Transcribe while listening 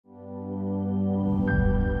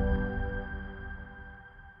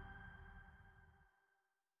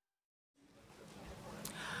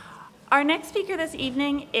Our next speaker this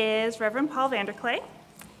evening is Reverend Paul Vanderklay.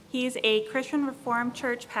 He's a Christian Reformed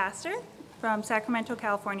Church pastor from Sacramento,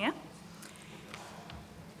 California.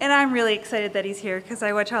 And I'm really excited that he's here because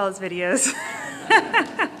I watch all his videos.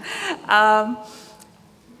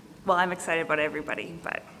 Well, I'm excited about everybody,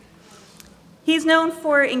 but he's known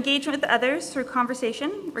for engagement with others through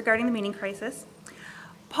conversation regarding the meaning crisis.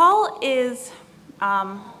 Paul is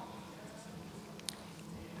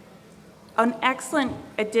an excellent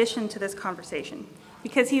addition to this conversation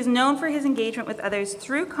because he's known for his engagement with others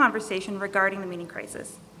through conversation regarding the meaning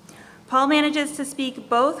crisis. Paul manages to speak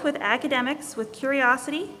both with academics with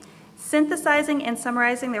curiosity, synthesizing and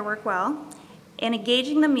summarizing their work well, and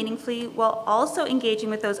engaging them meaningfully while also engaging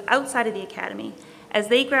with those outside of the academy as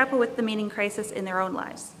they grapple with the meaning crisis in their own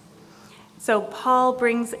lives. So Paul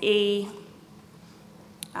brings a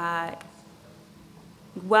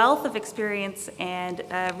wealth of experience and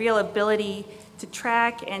a real ability to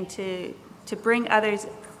track and to bring others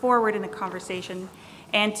forward in a conversation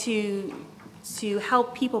and to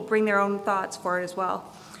help people bring their own thoughts forward as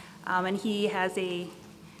well. And he has a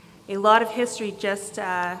lot of history just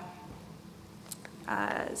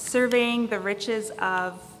surveying the riches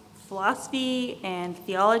of philosophy and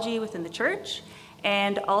theology within the church,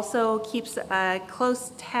 and also keeps a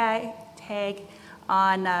close tag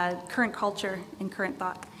on current culture and current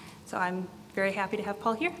thought. So I'm very happy to have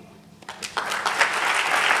Paul here.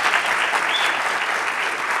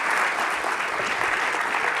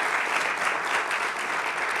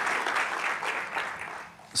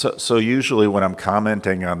 So usually when I'm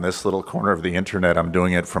commenting on this little corner of the internet, I'm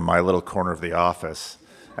doing it from my little corner of the office.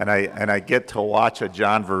 And I get to watch a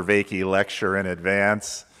John Vervaeke lecture in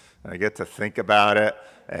advance, and I get to think about it,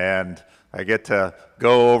 and I get to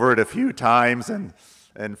go over it a few times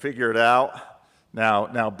and figure it out.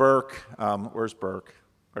 Now Burke, where's Burke?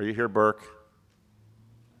 Are you here, Burke?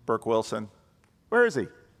 Burke Wilson? Where is he?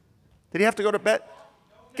 Did he have to go to bed?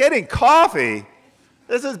 Getting coffee?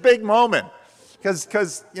 This is a big moment.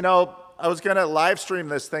 Because, you know, I was going to live stream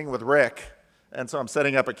this thing with Rick, and so I'm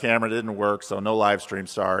setting up a camera. It didn't work, so no live stream,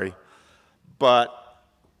 sorry. But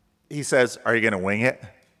he says, are you going to wing it?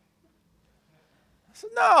 I said,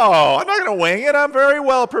 no, I'm not going to wing it. I'm very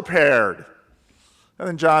well prepared. And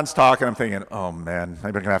then John's talking. I'm thinking, oh, man, maybe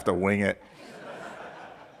I'm going to have to wing it.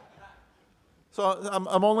 So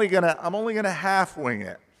I'm only gonna half wing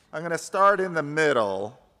it. I'm going to start in the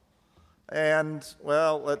middle. And,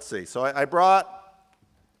 well, let's see. So I brought,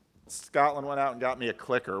 Scotland went out and got me a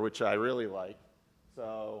clicker, which I really like.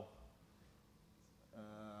 So,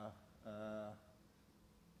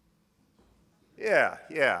 yeah.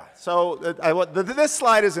 So this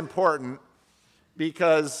slide is important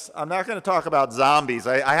because I'm not going to talk about zombies.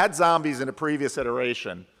 I had zombies in a previous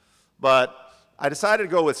iteration, but I decided to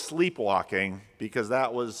go with sleepwalking because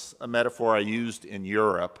that was a metaphor I used in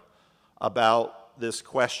Europe about this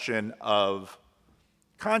question of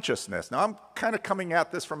consciousness. Now, I'm kind of coming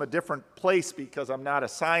at this from a different place because I'm not a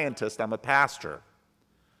scientist, I'm a pastor.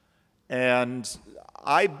 And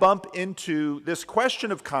I bump into this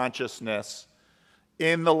question of consciousness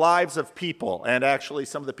in the lives of people. And actually,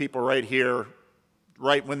 some of the people right here,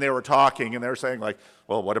 right when they were talking, and they were saying like,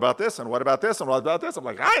 well, what about this, and what about this, and what about this? I'm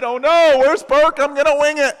like, I don't know, where's Burke? I'm going to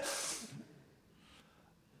wing it.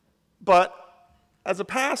 But as a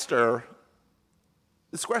pastor,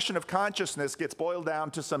 this question of consciousness gets boiled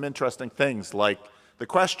down to some interesting things, like the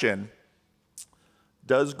question,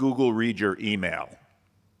 does Google read your email?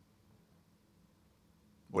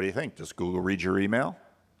 What do you think? Does Google read your email?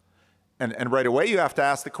 And right away you have to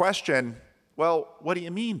ask the question, well, what do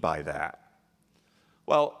you mean by that?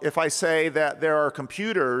 Well, if I say that there are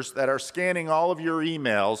computers that are scanning all of your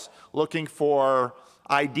emails looking for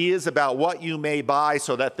ideas about what you may buy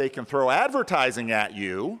so that they can throw advertising at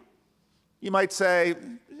you, you might say,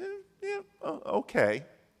 yeah, okay.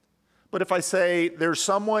 But if I say there's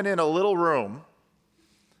someone in a little room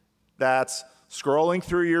that's scrolling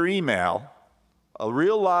through your email, a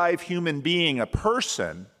real live human being, a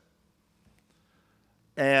person,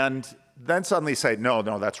 and then suddenly say, no,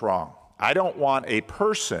 that's wrong. I don't want a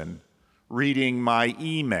person reading my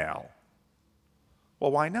email.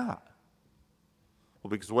 Well, why not? Well,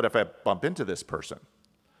 because what if I bump into this person?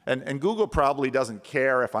 And Google probably doesn't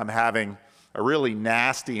care if I'm having a really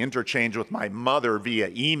nasty interchange with my mother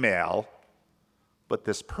via email, but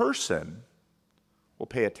this person will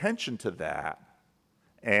pay attention to that.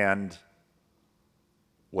 And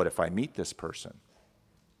what if I meet this person?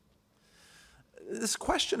 This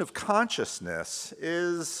question of consciousness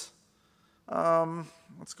is,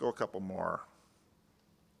 let's go a couple more.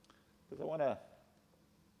 Because I want to,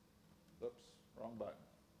 oops, wrong button.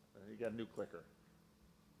 You got a new clicker.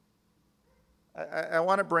 I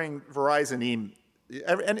want to bring Verizon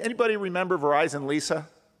Anybody remember Verizon Lisa?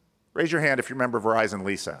 Raise your hand if you remember Verizon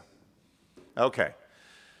Lisa. Okay.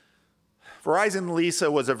 Verizon Lisa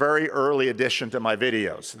was a very early addition to my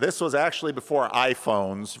videos. This was actually before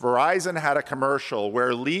iPhones. Verizon had a commercial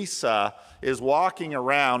where Lisa is walking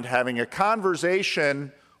around having a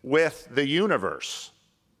conversation with the universe.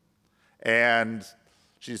 And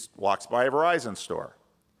she walks by a Verizon store.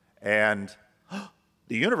 And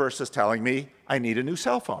the universe is telling me I need a new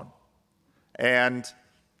cell phone. And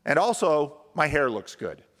also, my hair looks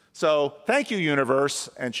good. So thank you, universe.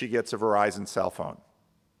 And she gets a Verizon cell phone.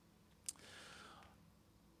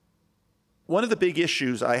 One of the big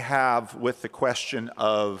issues I have with the question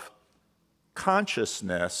of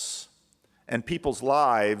consciousness and people's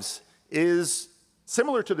lives is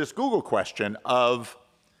similar to this Google question of,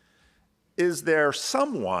 is there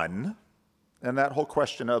someone, and that whole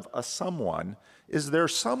question of a someone, is there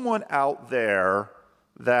someone out there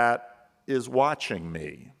that is watching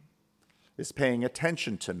me, is paying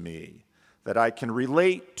attention to me, that I can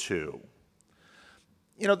relate to?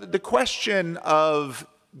 You know, the question of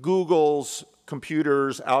Google's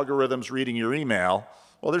computers, algorithms reading your email,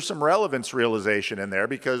 well, there's some relevance realization in there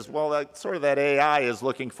because, well, that AI is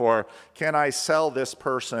looking for, can I sell this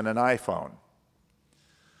person an iPhone?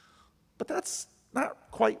 But that's not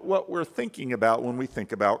quite what we're thinking about when we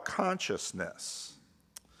think about consciousness.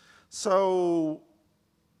 So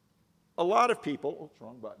a lot of people, oops,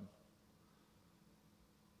 wrong button.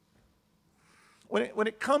 When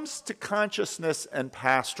it comes to consciousness and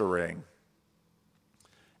pastoring,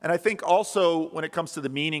 and I think also when it comes to the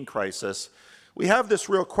meaning crisis, we have this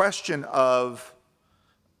real question of,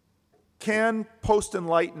 can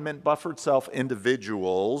post-Enlightenment buffered self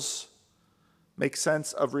individuals make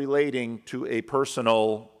sense of relating to a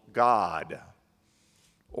personal God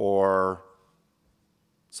or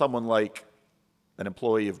someone like an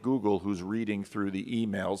employee of Google who's reading through the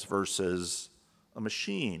emails versus a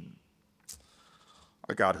machine?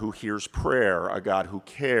 A God who hears prayer, a God who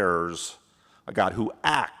cares, a God who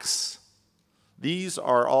acts. These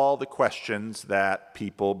are all the questions that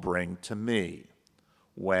people bring to me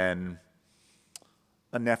when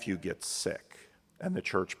a nephew gets sick and the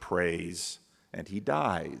church prays and he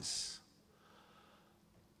dies.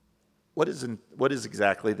 What is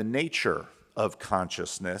exactly the nature of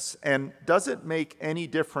consciousness, and does it make any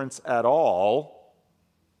difference at all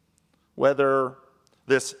whether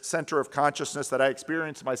this center of consciousness that I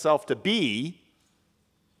experience myself to be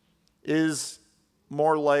is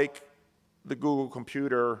more like the Google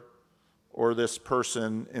computer or this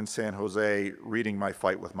person in San Jose reading my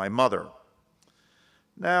fight with my mother?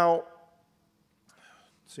 Now,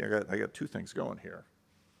 see, I got two things going here.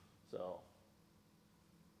 So,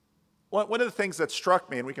 one of the things that struck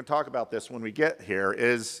me, and we can talk about this when we get here,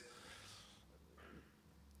 is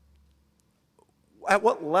at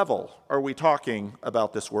what level are we talking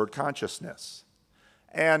about this word consciousness?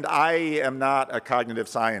 And I am not a cognitive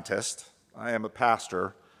scientist. I am a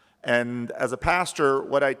pastor. And as a pastor,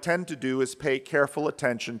 what I tend to do is pay careful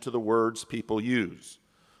attention to the words people use,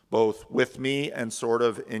 both with me and sort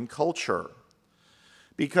of in culture.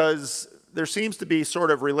 Because there seems to be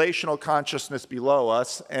sort of relational consciousness below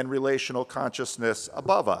us and relational consciousness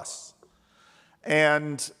above us.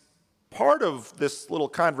 And part of this little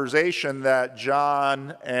conversation that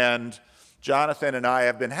John and Jonathan and I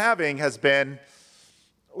have been having has been,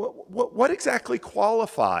 what exactly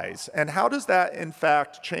qualifies, and how does that in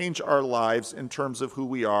fact change our lives in terms of who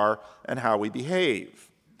we are and how we behave?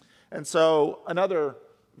 And so another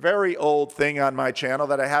very old thing on my channel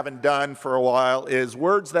that I haven't done for a while is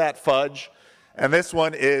words that fudge, and this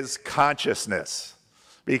one is consciousness.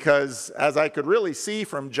 Because as I could really see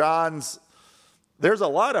from John's, there's a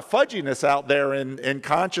lot of fudginess out there in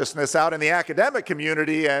consciousness out in the academic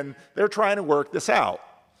community, and they're trying to work this out.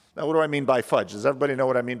 Now, what do I mean by fudge? Does everybody know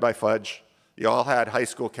what I mean by fudge? You all had high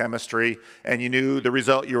school chemistry, and you knew the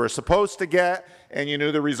result you were supposed to get, and you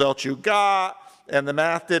knew the result you got, and the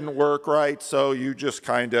math didn't work right, so you just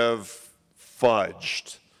kind of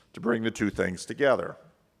fudged to bring the two things together.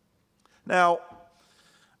 Now,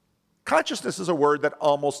 consciousness is a word that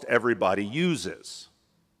almost everybody uses.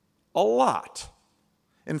 A lot.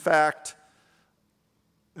 In fact,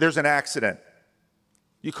 there's an accident.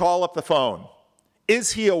 You call up the phone.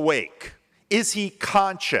 Is he awake? Is he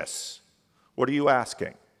conscious? What are you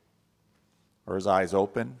asking? Are his eyes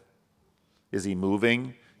open? Is he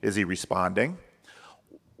moving? Is he responding?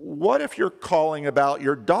 What if you're calling about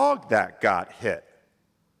your dog that got hit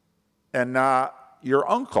and not your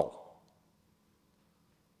uncle?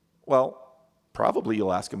 Well, probably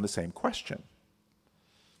you'll ask him the same question.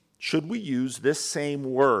 Should we use this same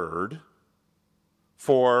word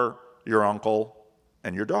for your uncle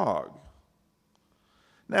and your dog.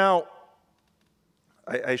 Now,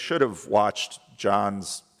 I should have watched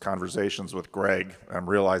John's conversations with Greg. I'm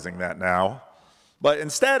realizing that now. But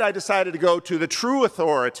instead, I decided to go to the true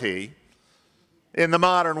authority in the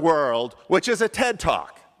modern world, which is a TED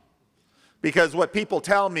Talk. Because what people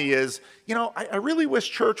tell me is, you know, I really wish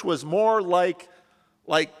church was more like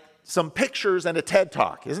some pictures and a TED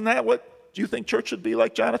Talk. Isn't that what do you think church should be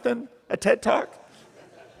like, Jonathan? A TED Talk?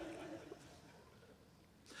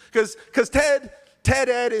 Because TED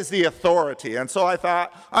Ed is the authority. And so I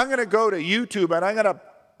thought, I'm going to go to YouTube and I'm going to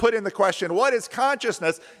put in the question, what is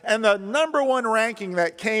consciousness? And the number one ranking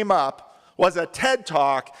that came up was a TED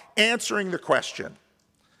Talk answering the question.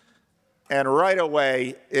 And right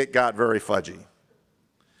away, it got very fudgy.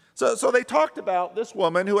 So they talked about this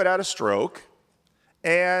woman who had a stroke,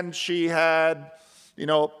 and she had, you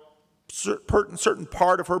know, certain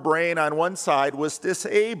part of her brain on one side was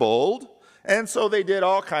disabled, and so they did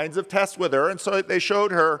all kinds of tests with her, and so they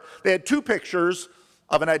showed her, they had two pictures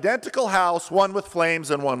of an identical house, one with flames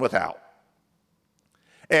and one without.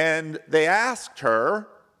 And they asked her,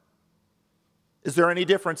 is there any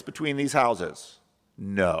difference between these houses?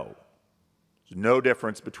 No. There's no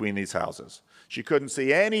difference between these houses. She couldn't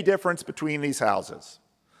see any difference between these houses.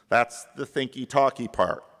 That's the thinky-talky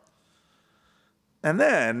part. And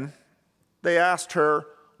then they asked her,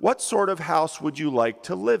 what sort of house would you like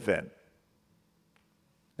to live in?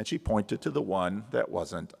 And she pointed to the one that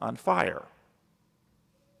wasn't on fire.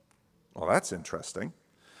 Well, that's interesting.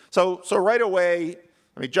 So right away,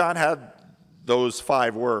 I mean, John had those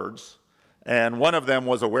 5 words. And one of them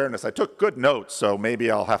was awareness. I took good notes, so maybe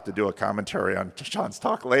I'll have to do a commentary on John's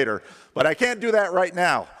talk later. But I can't do that right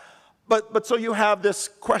now. But so you have this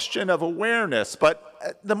question of awareness.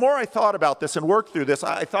 But the more I thought about this and worked through this,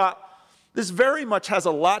 I thought this very much has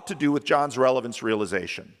a lot to do with John's relevance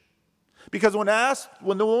realization. Because when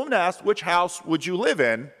the woman asked, which house would you live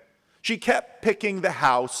in, she kept picking the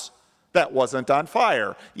house that wasn't on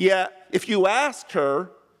fire. Yet, if you asked her,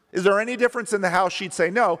 is there any difference in the house? She'd say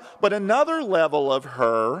no. But another level of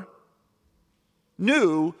her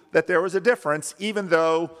knew that there was a difference, even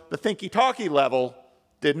though the thinky-talky level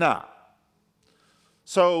did not.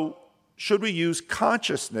 So, should we use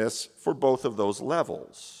consciousness for both of those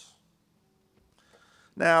levels?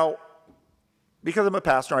 Now, because I'm a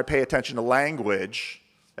pastor, I pay attention to language.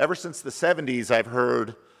 Ever since the 70s, I've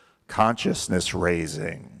heard consciousness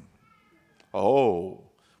raising. Oh.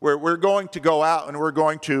 We're going to go out and we're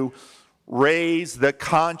going to raise the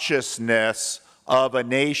consciousness of a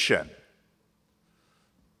nation.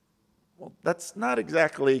 Well, that's not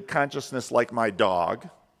exactly consciousness like my dog,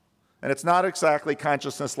 and it's not exactly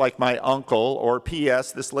consciousness like my uncle or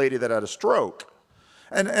P.S., this lady that had a stroke.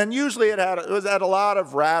 And usually it was at a lot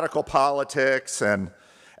of radical politics, and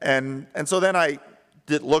so then I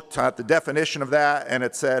looked at the definition of that, and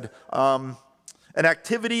it said, an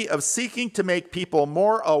activity of seeking to make people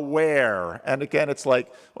more aware. And again, it's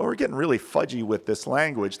like, well, we're getting really fudgy with this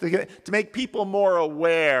language. To make people more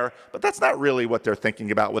aware, but that's not really what they're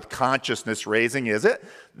thinking about with consciousness raising, is it?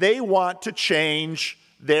 They want to change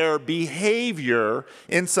their behavior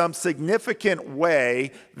in some significant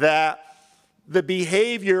way that the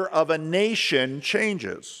behavior of a nation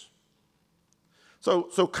changes.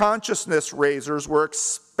 So consciousness raisers were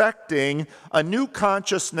expecting a new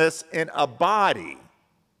consciousness in a body,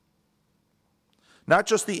 not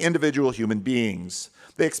just the individual human beings.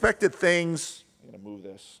 They expected things, I'm going to move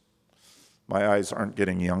this, my eyes aren't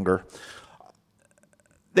getting younger.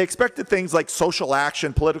 They expected things like social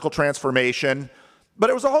action, political transformation,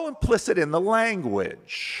 but it was all implicit in the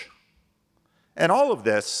language. And all of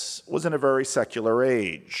this was in a very secular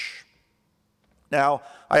age. Now,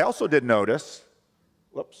 I also did notice,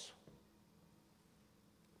 whoops.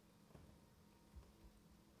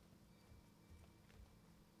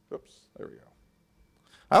 Oops, there we go.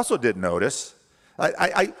 I also did notice,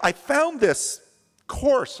 I found this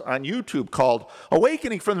course on YouTube called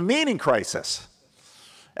Awakening from the Meaning Crisis.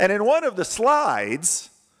 And in one of the slides,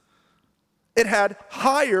 it had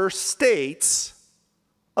higher states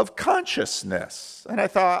of consciousness. And I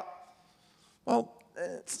thought, well,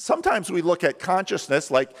 sometimes we look at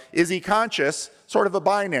consciousness like, is he conscious? Sort of a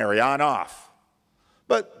binary, on-off.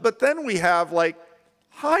 But then we have like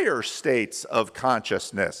higher states of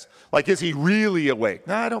consciousness. Like, is he really awake?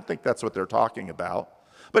 No, I don't think that's what they're talking about.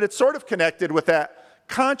 But it's sort of connected with that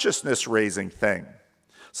consciousness-raising thing.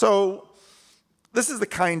 So this is the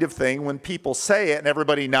kind of thing when people say it and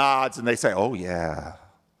everybody nods and they say, oh yeah.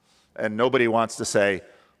 And nobody wants to say,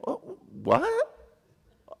 what?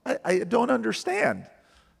 I don't understand.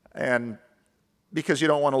 And because you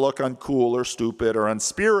don't want to look uncool or stupid or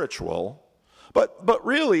unspiritual. But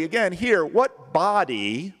really, again, here, what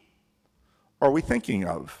body are we thinking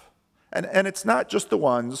of? And it's not just the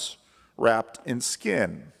ones wrapped in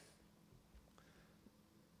skin.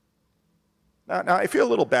 Now, I feel a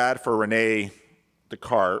little bad for Rene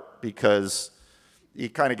Descartes because he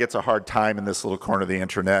kind of gets a hard time in this little corner of the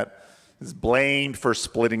internet. He's blamed for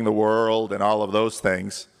splitting the world and all of those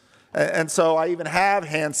things. And so I even have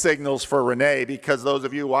hand signals for Rene, because those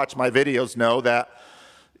of you who watch my videos know that,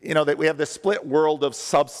 that we have the split world of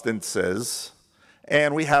substances,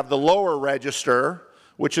 and we have the lower register,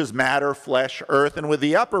 which is matter, flesh, earth, and with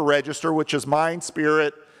the upper register, which is mind,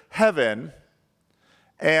 spirit, heaven.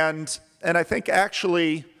 And I think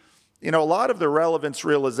actually, a lot of the relevance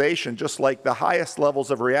realization, just like the highest levels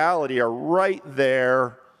of reality, are right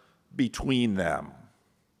there between them.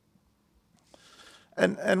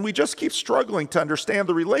 And we just keep struggling to understand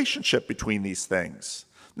the relationship between these things.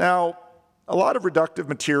 Now, a lot of reductive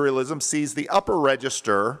materialism sees the upper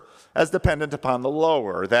register as dependent upon the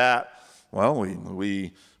lower, that, well,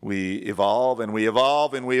 we evolve and we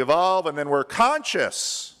evolve and we evolve, and then we're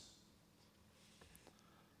conscious.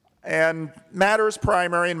 And matter is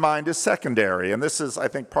primary and mind is secondary. And this is, I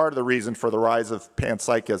think, part of the reason for the rise of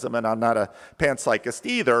panpsychism. And I'm not a panpsychist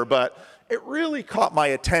either, but it really caught my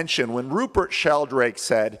attention when Rupert Sheldrake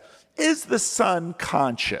said, "Is the sun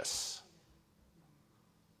conscious?"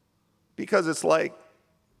 Because it's like,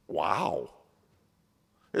 wow.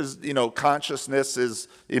 Consciousness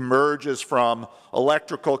emerges from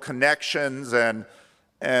electrical connections and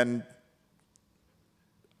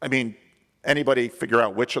I mean, anybody figure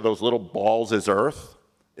out which of those little balls is Earth?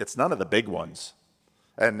 It's none of the big ones.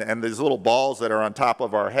 And these little balls that are on top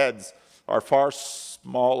of our heads are far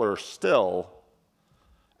smaller still.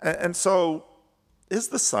 And so, is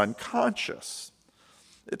the sun conscious?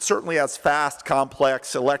 It certainly has fast,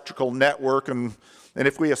 complex electrical network, and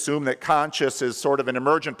if we assume that conscious is sort of an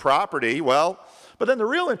emergent property, well, but then the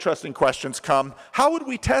real interesting questions come: how would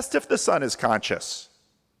we test if the sun is conscious?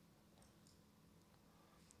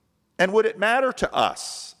 And would it matter to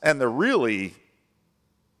us? And the really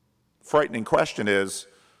frightening question is,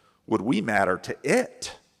 would we matter to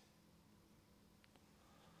it?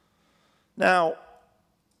 Now,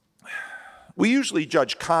 we usually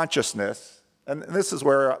judge consciousness, and this is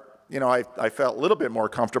where I felt a little bit more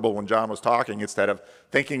comfortable when John was talking, instead of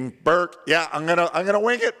thinking, Burke, yeah, I'm gonna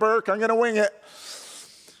wing it, Burke, I'm gonna wing it.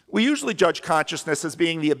 We usually judge consciousness as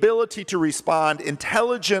being the ability to respond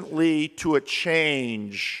intelligently to a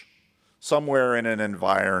change somewhere in an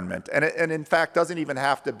environment. And in fact doesn't even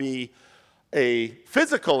have to be a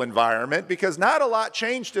physical environment, because not a lot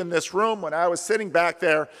changed in this room when I was sitting back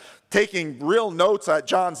there taking real notes at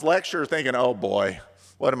John's lecture, thinking, oh boy,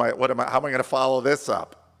 how am I going to follow this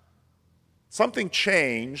up? Something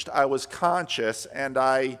changed, I was conscious, and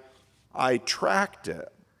I tracked it.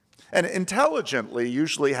 And intelligently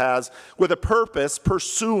usually has, with a purpose,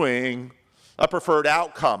 pursuing a preferred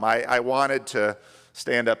outcome. I wanted to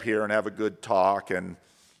stand up here and have a good talk and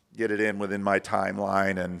get it in within my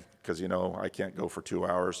timeline, and because I can't go for 2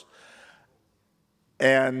 hours.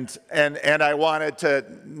 And I wanted to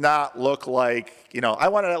not look like, I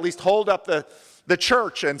wanted to at least hold up the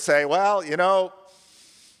church and say, well,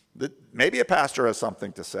 maybe a pastor has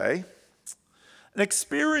something to say. An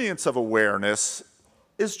experience of awareness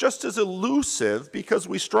is just as elusive, because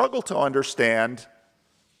we struggle to understand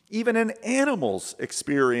even an animal's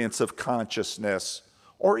experience of consciousness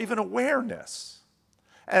or even awareness.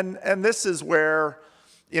 And this is where,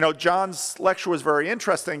 John's lecture was very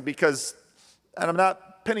interesting, because, and I'm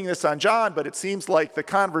not pinning this on John, but it seems like the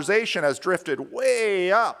conversation has drifted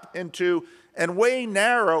way up into, and way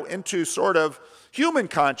narrow into, sort of human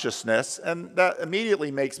consciousness, and that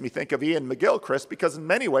immediately makes me think of Ian McGilchrist, because in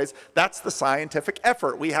many ways that's the scientific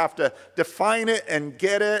effort. We have to define it and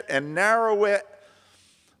get it and narrow it.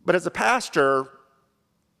 But as a pastor,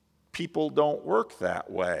 people don't work that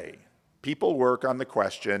way. People work on the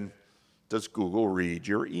question, does Google read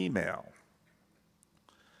your email?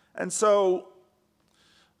 And so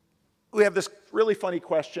we have this really funny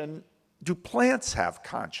question, do plants have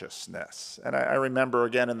consciousness? And I remember,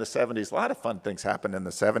 again, in the 70s, a lot of fun things happened in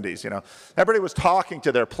the 70s. Everybody was talking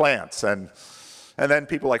to their plants, and then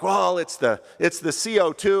people were like, well, it's the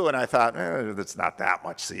CO2, and I thought, it's not that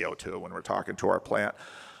much CO2 when we're talking to our plant.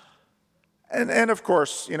 And of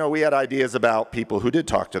course, we had ideas about people who did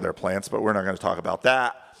talk to their plants, but we're not going to talk about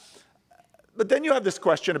that. But then you have this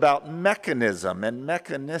question about mechanism and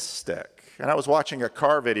mechanistic. And I was watching a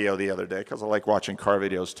car video the other day, because I like watching car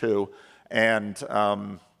videos too. And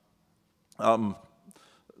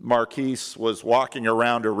Marquise was walking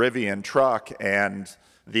around a Rivian truck, and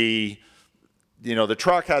the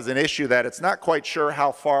truck has an issue that it's not quite sure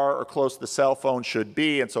how far or close the cell phone should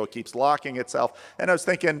be, and so it keeps locking itself. And I was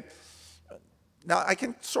thinking, now I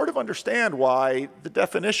can sort of understand why the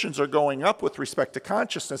definitions are going up with respect to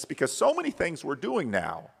consciousness, because so many things we're doing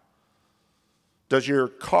now. Does your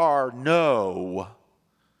car know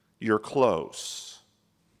you're close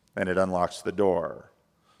and it unlocks the door?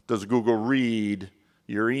 Does Google read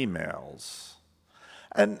your emails?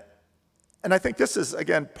 And I think this is,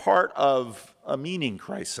 again, part of a meaning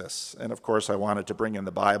crisis. And of course, I wanted to bring in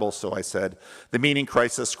the Bible, so I said, the meaning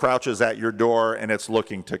crisis crouches at your door and it's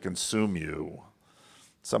looking to consume you.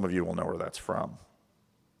 Some of you will know where that's from.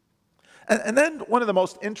 And then one of the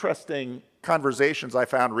most interesting conversations I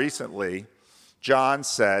found recently, John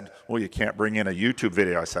said, well, you can't bring in a YouTube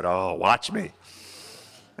video. I said, oh, watch me.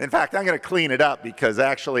 In fact, I'm going to clean it up, because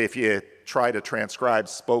actually if you try to transcribe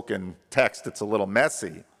spoken text, it's a little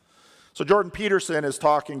messy. So Jordan Peterson is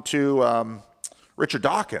talking to Richard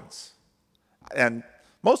Dawkins, and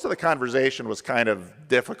most of the conversation was kind of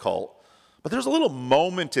difficult, but there's a little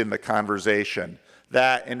moment in the conversation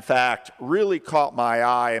that, in fact, really caught my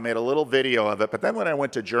eye. I made a little video of it, but then when I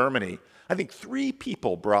went to Germany, I think 3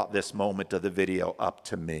 people brought this moment of the video up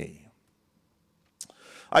to me.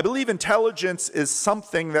 I believe intelligence is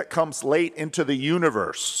something that comes late into the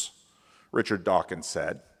universe, Richard Dawkins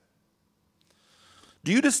said.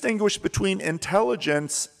 Do you distinguish between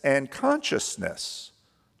intelligence and consciousness?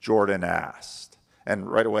 Jordan asked. And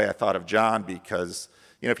right away I thought of John, because,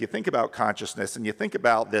 if you think about consciousness and you think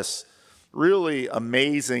about this really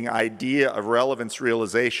amazing idea of relevance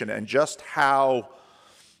realization and just how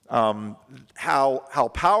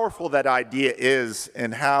powerful that idea is,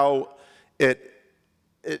 and how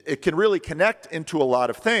it can really connect into a lot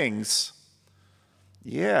of things.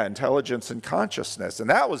 Yeah, intelligence and consciousness. And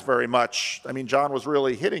that was very much, John was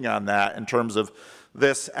really hitting on that in terms of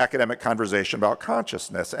this academic conversation about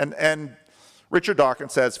consciousness. And Richard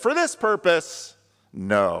Dawkins says, for this purpose,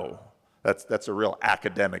 no. That's a real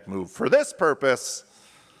academic move. For this purpose,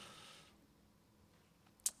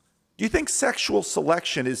 do you think sexual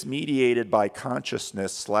selection is mediated by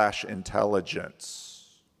consciousness/intelligence?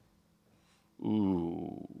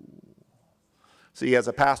 Ooh. See, as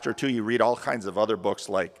a pastor, too, you read all kinds of other books,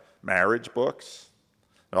 like marriage books,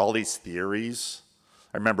 and all these theories.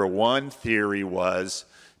 I remember one theory was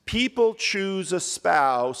people choose a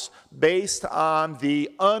spouse based on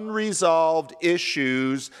the unresolved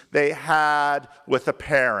issues they had with a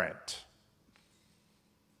parent.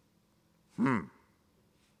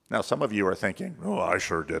 Now, some of you are thinking, oh, I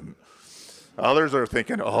sure didn't. Others are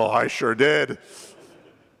thinking, oh, I sure did.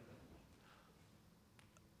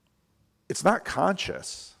 It's not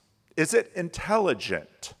conscious. Is it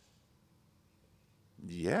intelligent?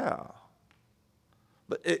 Yeah.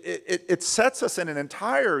 But it sets us in an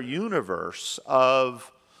entire universe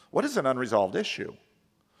of what is an unresolved issue?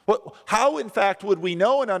 How, in fact, would we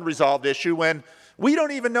know an unresolved issue when we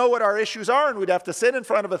don't even know what our issues are, and we'd have to sit in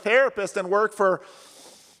front of a therapist and work for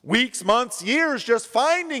weeks, months, years just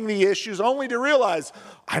finding the issues, only to realize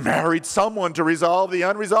I married someone to resolve the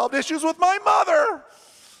unresolved issues with my mother.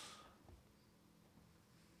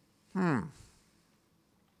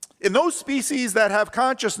 In those species that have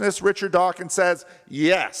consciousness, Richard Dawkins says,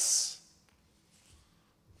 yes.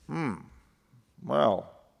 Well,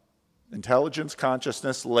 intelligence,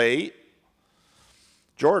 consciousness, late.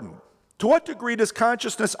 Jordan, to what degree does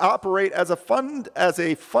consciousness operate as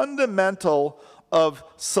a fundamental of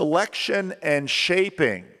selection and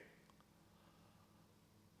shaping?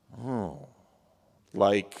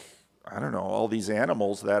 Like, I don't know, all these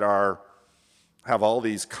animals that have all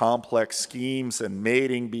these complex schemes and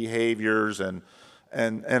mating behaviors, and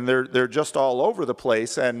they're just all over the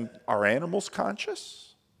place. And are animals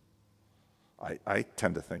conscious? I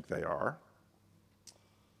tend to think they are.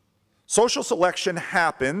 Social selection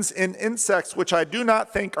happens in insects which I do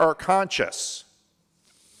not think are conscious.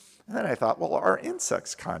 And then I thought, well, are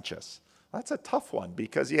insects conscious? That's a tough one,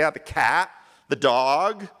 because you have the cat, the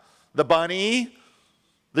dog, the bunny,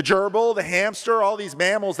 the gerbil, the hamster, all these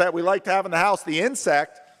mammals that we like to have in the house. The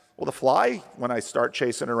insect, well, the fly, when I start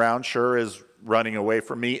chasing around, sure is running away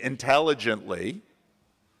from me intelligently.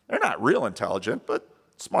 They're not real intelligent, but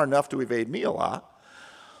smart enough to evade me a lot.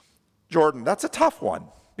 Jordan, that's a tough one,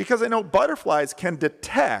 because I know butterflies can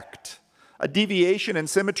detect a deviation in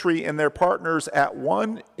symmetry in their partners at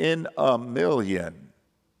 1 in a million.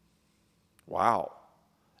 Wow.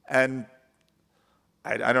 And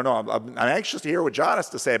I don't know, I'm anxious to hear what John has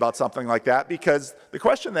to say about something like that, because the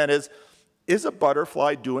question then is a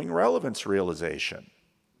butterfly doing relevance realization?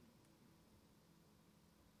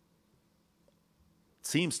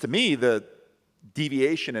 seems to me the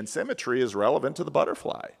deviation in symmetry is relevant to the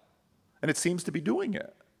butterfly, and it seems to be doing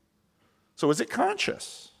it. So is it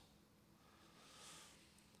conscious?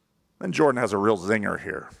 Then Jordan has a real zinger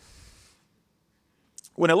here.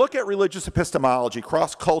 When I look at religious epistemology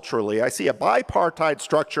cross-culturally, I see a bipartite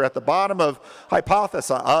structure at the bottom of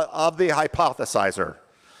the hypothesizer.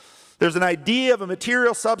 There's an idea of a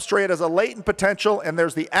material substrate as a latent potential, and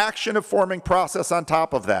there's the action of forming process on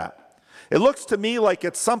top of that. It looks to me like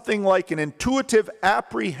it's something like an intuitive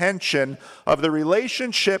apprehension of the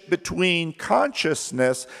relationship between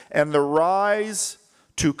consciousness and the rise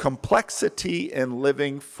to complexity in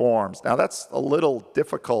living forms. Now that's a little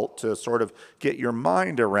difficult to sort of get your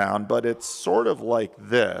mind around, but it's sort of like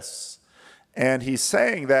this. And he's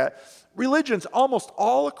saying that religions almost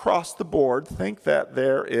all across the board think that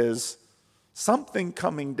there is something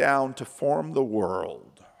coming down to form the world.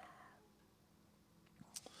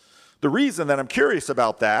 The reason that I'm curious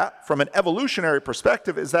about that from an evolutionary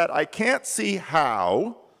perspective is that I can't see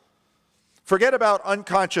how. Forget about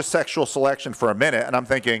unconscious sexual selection for a minute, and I'm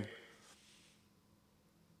thinking,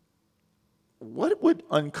 what would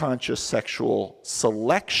unconscious sexual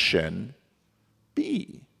selection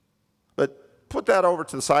be? But put that over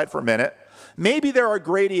to the side for a minute. Maybe there are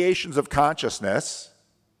gradations of consciousness.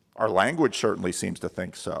 Our language certainly seems to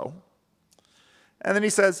think so. And then he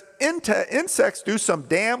says, insects do some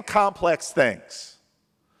damn complex things.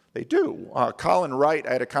 They do. Colin Wright,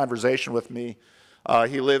 I had a conversation with me.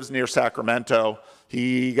 He lives near Sacramento.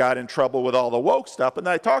 He got in trouble with all the woke stuff, and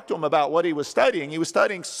I talked to him about what he was studying. He was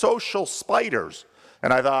studying social spiders.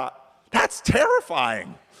 And I thought, that's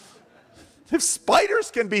terrifying. If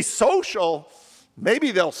spiders can be social,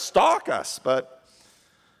 maybe they'll stalk us.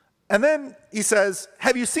 And then he says,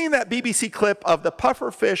 have you seen that BBC clip of the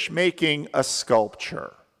pufferfish making a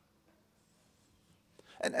sculpture?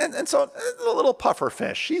 And so the little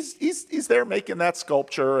pufferfish, he's there making that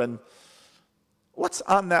sculpture, and what's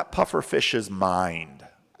on that pufferfish's mind?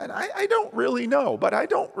 And I don't really know, but I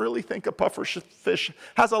don't really think a pufferfish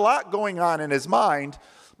has a lot going on in his mind.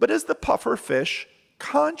 But is the pufferfish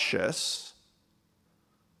conscious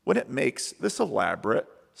when it makes this elaborate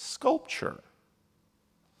sculpture?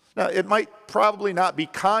 Now, it might probably not be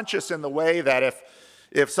conscious in the way that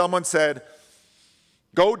if someone said,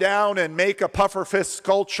 go down and make a pufferfish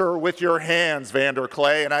sculpture with your hands, Vander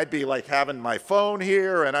Clay, and I'd be like having my phone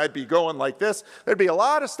here, and I'd be going like this. There'd be a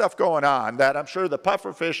lot of stuff going on that I'm sure the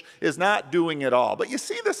pufferfish is not doing at all. But you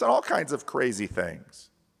see this in all kinds of crazy things.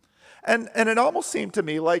 And it almost seemed to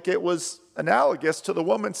me like it was analogous to the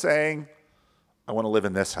woman saying, I want to live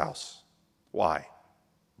in this house. Why?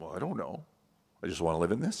 Well, I don't know. I just want to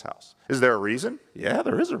live in this house. Is there a reason? Yeah,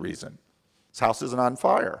 there is a reason. This house isn't on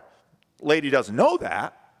fire. Lady doesn't know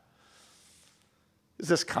that. Is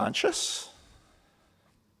this conscious?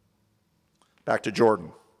 Back to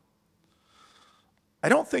Jordan. I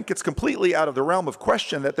don't think it's completely out of the realm of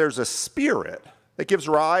question that there's a spirit that gives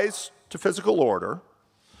rise to physical order,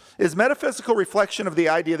 is metaphysical reflection of the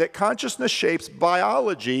idea that consciousness shapes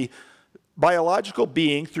biological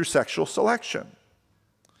being through sexual selection.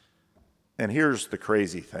 And here's the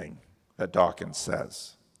crazy thing that Dawkins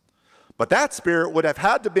says. But that spirit would have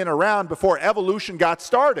had to have been around before evolution got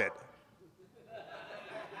started.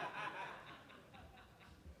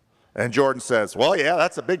 And Jordan says, well, yeah,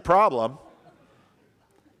 that's a big problem.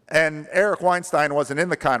 And Eric Weinstein wasn't in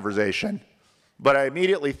the conversation, but I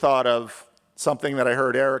immediately thought of something that I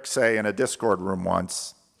heard Eric say in a Discord room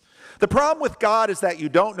once. The problem with God is that you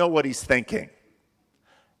don't know what he's thinking.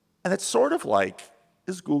 And it's sort of like,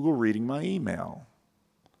 is Google reading my email?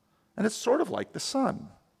 And it's sort of like the sun.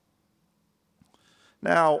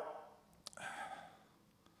 Now,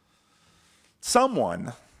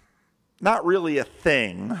 someone, not really a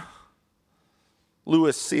thing,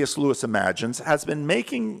 C.S. Lewis imagines, has been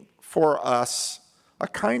making for us a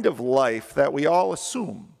kind of life that we all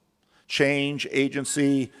assume. Change,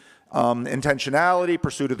 agency, intentionality,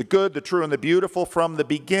 pursuit of the good, the true, and the beautiful from the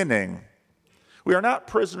beginning. We are not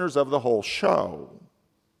prisoners of the whole show.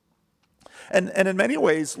 And in many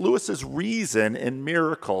ways, Lewis's reason in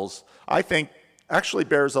Miracles, I think, actually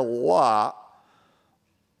bears a lot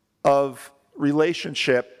of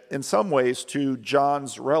relationship in some ways to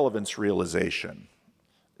John's relevance realization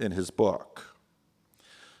in his book.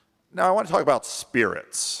 Now, I want to talk about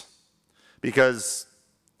spirits, because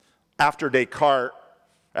after Descartes,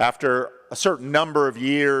 after a certain number of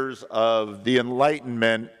years of the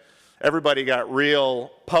Enlightenment, everybody got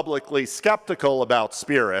real publicly skeptical about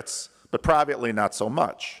spirits, but privately not so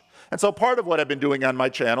much. And so part of what I've been doing on my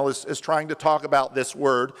channel is trying to talk about this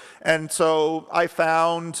word. And so I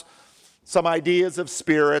found some ideas of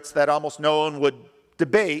spirits that almost no one would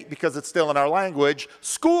debate, because it's still in our language,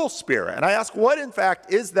 school spirit. And I ask, what in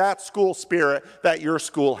fact is that school spirit that your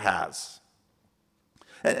school has?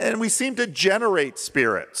 And we seem to generate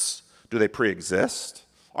spirits. Do they pre-exist?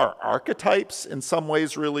 Are archetypes in some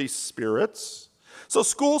ways really spirits? So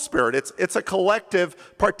school spirit, it's a collective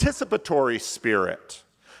participatory spirit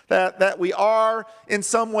that we are in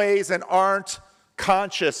some ways and aren't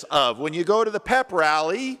conscious of. When you go to the pep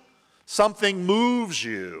rally, something moves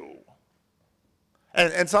you.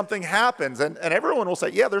 And something happens, and everyone will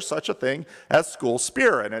say, yeah, there's such a thing as school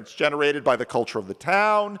spirit, and it's generated by the culture of the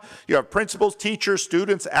town. You have principals, teachers,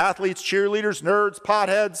 students, athletes, cheerleaders, nerds,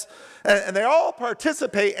 potheads, and they all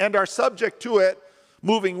participate and are subject to it,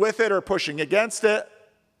 moving with it or pushing against it.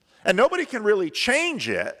 And nobody can really change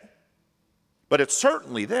it, but it's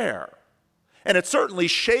certainly there. And it's certainly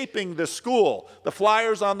shaping the school. The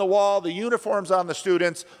flyers on the wall, the uniforms on the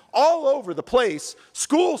students, all over the place.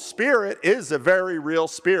 School spirit is a very real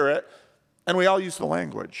spirit, and we all use the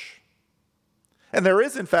language. And there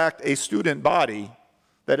is, in fact, a student body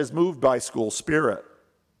that is moved by school spirit.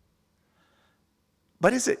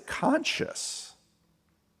 But is it conscious?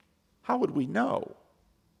 How would we know?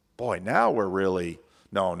 Boy, now we're really,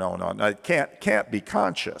 no, it can't be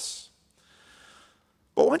conscious.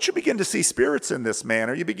 But once you begin to see spirits in this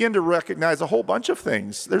manner, you begin to recognize a whole bunch of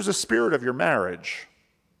things. There's a spirit of your marriage.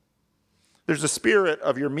 There's a spirit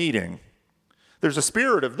of your meeting. There's a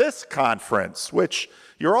spirit of this conference, which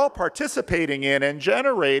you're all participating in and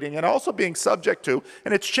generating and also being subject to,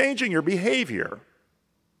 and it's changing your behavior.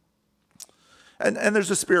 And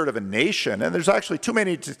there's a spirit of a nation, and there's actually too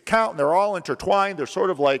many to count, and they're all intertwined. They're sort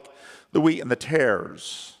of like the wheat and the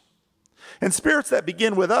tares. And spirits that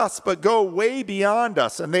begin with us but go way beyond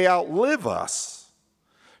us, and they outlive us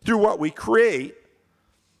through what we create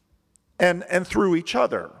and through each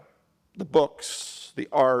other. The books, the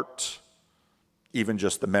art, even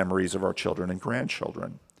just the memories of our children and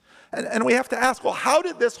grandchildren. And we have to ask, well, how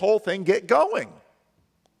did this whole thing get going?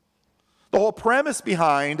 The whole premise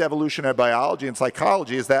behind evolutionary biology and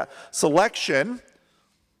psychology is that selection,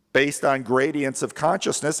 based on gradients of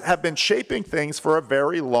consciousness, have been shaping things for a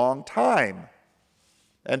very long time.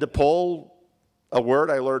 And to pull a word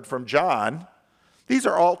I learned from John, these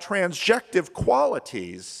are all transjective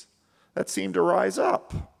qualities that seem to rise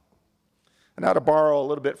up. And now to borrow a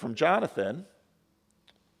little bit from Jonathan,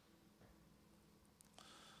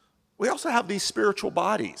 we also have these spiritual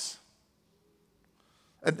bodies.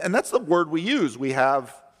 And that's the word we use. We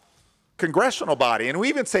have congressional body, and we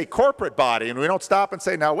even say corporate body, and we don't stop and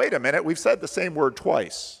say, now wait a minute, we've said the same word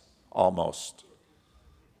twice, almost.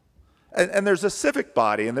 And there's a civic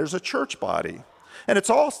body, and there's a church body. And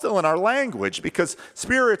it's all still in our language, because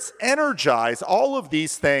spirits energize all of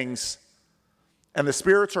these things, and the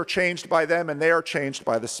spirits are changed by them, and they are changed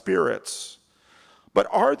by the spirits. But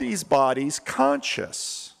are these bodies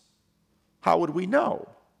conscious? How would we know?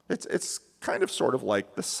 It's kind of sort of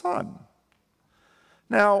like the sun.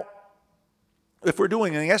 Now, if we're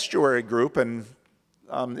doing an estuary group, and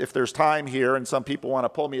if there's time here and some people want to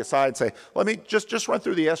pull me aside and say, let me just run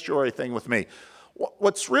through the estuary thing with me.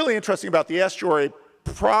 What's really interesting about the estuary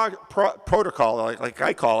protocol, like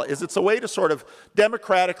I call it, is it's a way to sort of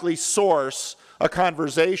democratically source a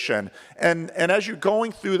conversation. And as you're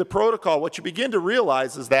going through the protocol, what you begin to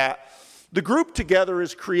realize is that the group together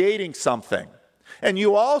is creating something. And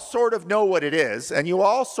you all sort of know what it is, and you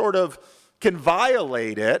all sort of can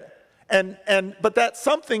violate it, but that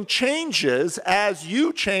something changes as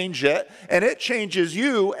you change it, and it changes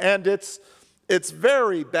you, and it's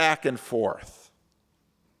very back and forth.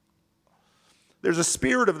 There's a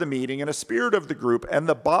spirit of the meeting and a spirit of the group, and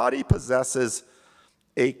the body possesses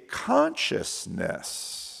a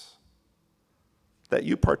consciousness that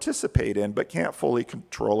you participate in but can't fully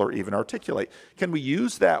control or even articulate. Can we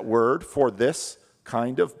use that word for this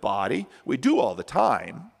kind of body? We do all the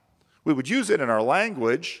time. We would use it in our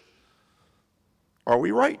language. Are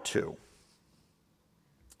we right to?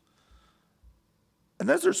 And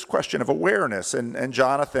then there's this question of awareness, and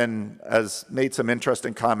Jonathan has made some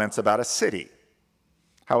interesting comments about a city,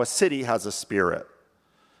 how a city has a spirit.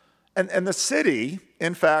 And the city,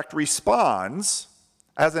 in fact, responds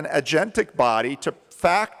as an agentic body to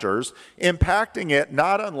factors impacting it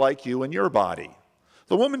not unlike you and your body.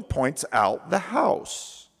 The woman points out the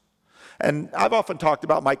house. And I've often talked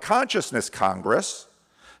about my consciousness congress,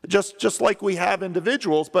 just like we have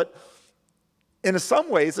individuals, but in some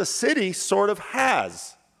ways a city sort of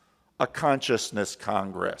has a consciousness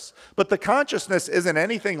congress. But the consciousness isn't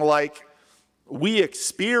anything like we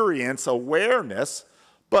experience awareness,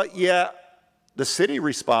 but yet the city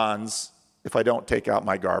responds if I don't take out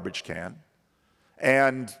my garbage can.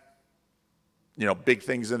 And big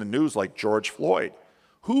things in the news like George Floyd.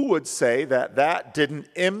 Who would say that that didn't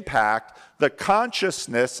impact the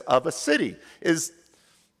consciousness of a city?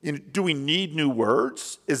 Do we need new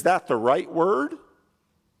words? Is that the right word?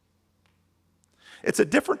 It's a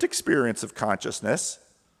different experience of consciousness,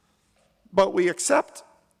 but we accept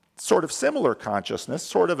sort of similar consciousness,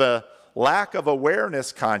 sort of a lack of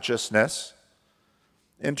awareness consciousness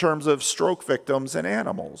in terms of stroke victims and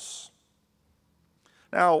animals.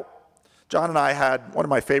 Now, John and I had one of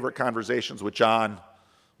my favorite conversations with John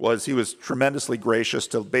was he was tremendously gracious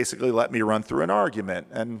to basically let me run through an argument.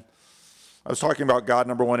 And I was talking about God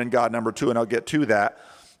number one and God number two, and I'll get to that.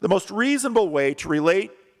 The most reasonable way to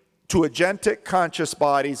relate to agentic conscious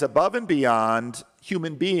bodies above and beyond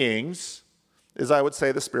human beings is, I would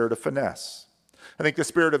say, the spirit of finesse. I think the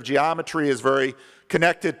spirit of geometry is very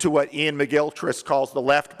connected to what Ian McGilchrist calls the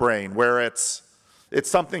left brain, where it's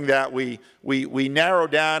something that we narrow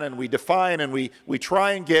down and we define and we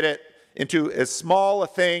try and get it into as small a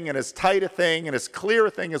thing and as tight a thing and as clear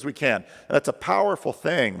a thing as we can. And that's a powerful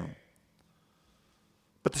thing.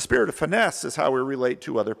 But the spirit of finesse is how we relate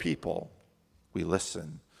to other people. We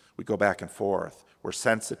listen. We go back and forth. We're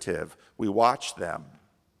sensitive. We watch them.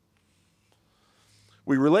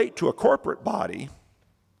 We relate to a corporate body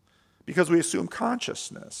because we assume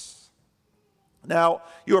consciousness. Now,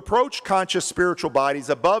 you approach conscious spiritual bodies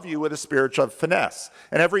above you with a spirit of finesse.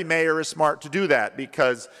 And every mayor is smart to do that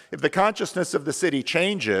because if the consciousness of the city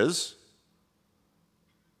changes,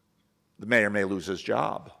 the mayor may lose his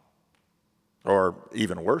job. Or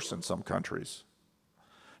even worse in some countries.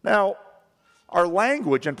 Now, our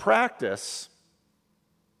language and practice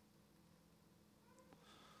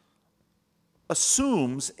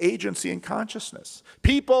assumes agency and consciousness.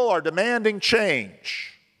 People are demanding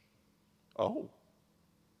change. Oh,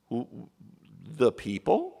 the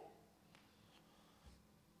people?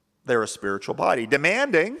 They're a spiritual body.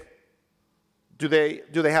 Demanding, do they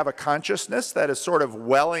have a consciousness that is sort of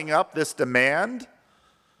welling up this demand?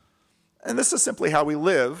 And this is simply how we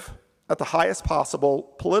live at the highest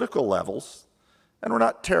possible political levels, and we're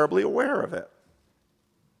not terribly aware of it.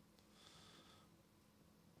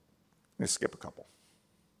 Let me skip a couple.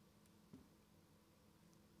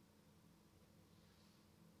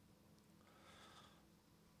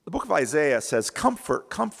 The book of Isaiah says, "Comfort,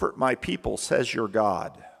 comfort my people, says your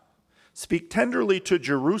God. Speak tenderly to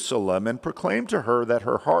Jerusalem and proclaim to her that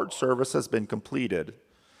her hard service has been completed,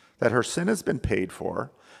 that her sin has been paid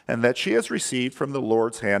for, and that she has received from the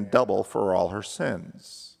Lord's hand double for all her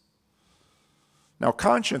sins." Now,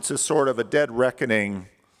 conscience is sort of a dead reckoning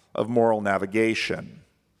of moral navigation.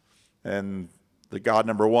 And the God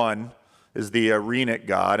number one is the Arenic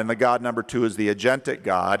God, and the God number two is the Agentic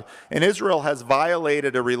God. And Israel has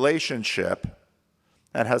violated a relationship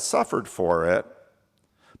and has suffered for it,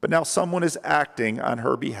 but now someone is acting on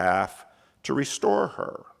her behalf to restore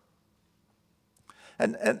her.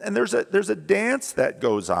 And there's a dance that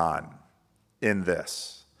goes on in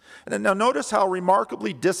this. And now notice how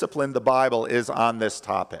remarkably disciplined the Bible is on this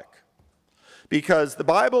topic. Because the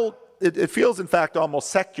Bible, it feels in fact almost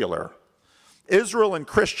secular. Israel and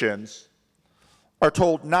Christians are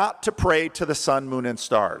told not to pray to the sun, moon, and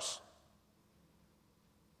stars.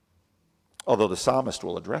 Although the psalmist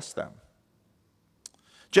will address them.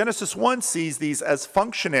 Genesis 1 sees these as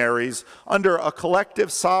functionaries under a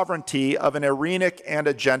collective sovereignty of an Arenic and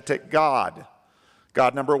Agentic God.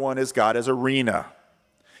 God number one is God as Arena.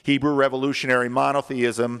 Hebrew revolutionary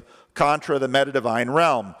monotheism contra the metadivine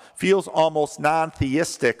realm feels almost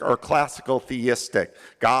non-theistic or classical theistic.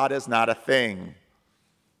 God is not a thing.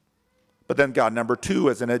 But then God number two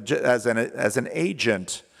as an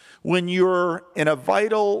agent. When you're in a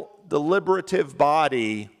vital, deliberative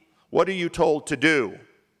body, what are you told to do?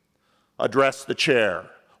 Address the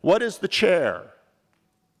chair. What is the chair?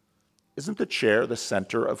 Isn't the chair the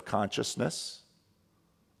center of consciousness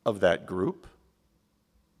of that group?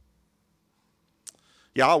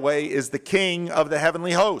 Yahweh is the king of the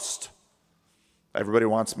heavenly host. Everybody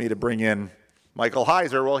wants me to bring in Michael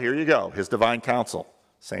Heiser. Well, here you go. His divine counsel.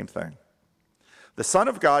 Same thing. The Son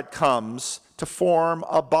of God comes to form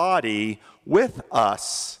a body with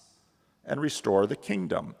us and restore the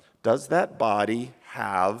kingdom. Does that body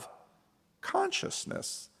have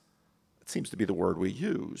consciousness? It seems to be the word we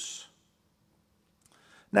use.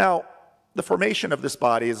 Now, the formation of this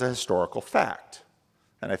body is a historical fact.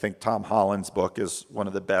 And I think Tom Holland's book is one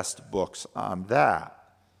of the best books on that.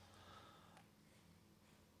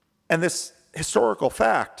 And this historical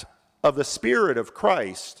fact of the Spirit of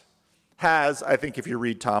Christ has, I think if you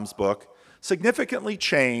read Tom's book, significantly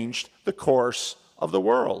changed the course of the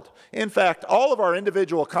world. In fact, all of our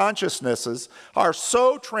individual consciousnesses are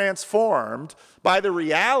so transformed by the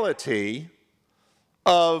reality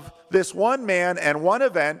of this one man and one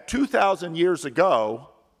event 2,000 years ago,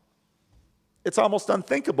 it's almost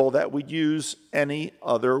unthinkable that we'd use any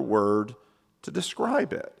other word to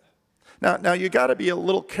describe it. Now you got to be a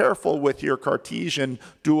little careful with your Cartesian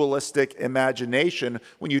dualistic imagination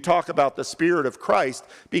when you talk about the Spirit of Christ,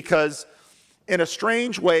 because in a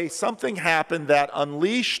strange way, something happened that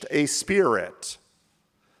unleashed a spirit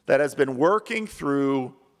that has been working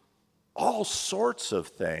through all sorts of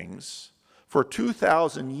things for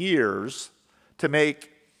 2,000 years to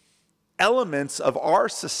make elements of our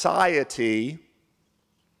society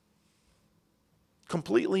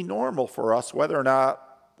completely normal for us, whether or not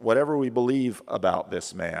whatever we believe about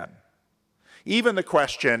this man. Even the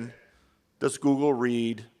question, does Google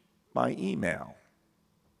read my email?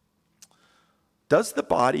 Does the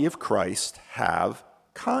body of Christ have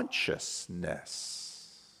consciousness?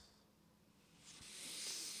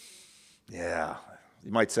 Yeah,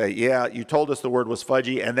 you might say, yeah, you told us the word was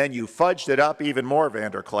fudgy, and then you fudged it up even more,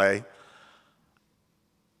 Vanderclay.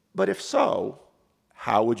 But if so,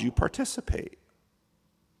 how would you participate?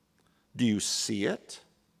 Do you see it?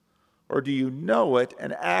 Or do you know it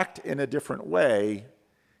and act in a different way,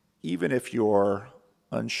 even if you're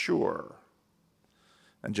unsure?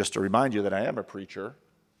 And just to remind you that I am a preacher,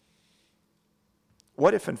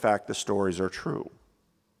 what if in fact the stories are true?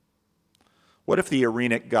 What if the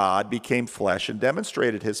Irenic God became flesh and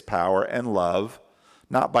demonstrated his power and love,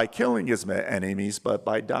 not by killing his enemies, but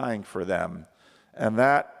by dying for them? And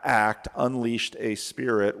that act unleashed a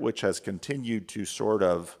spirit which has continued to sort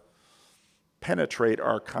of penetrate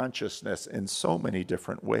our consciousness in so many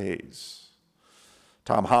different ways.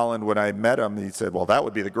 Tom Holland, when I met him, he said, well, that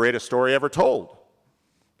would be the greatest story ever told,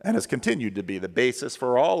 and has continued to be the basis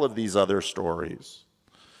for all of these other stories.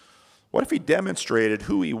 What if he demonstrated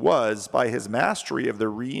who he was by his mastery of the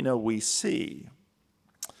arena we see?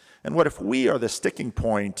 And what if we are the sticking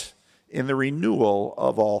point in the renewal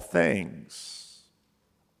of all things?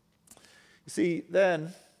 You see,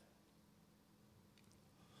 then,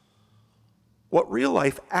 what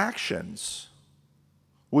real-life actions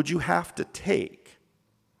would you have to take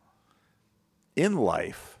in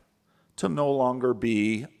life to no longer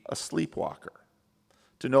be a sleepwalker?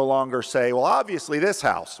 To no longer say, well, obviously this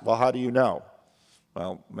house. Well, how do you know?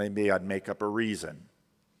 Well, maybe I'd make up a reason.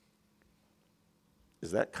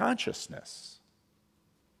 Is that consciousness?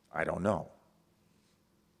 I don't know.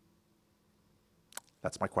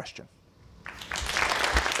 That's my question.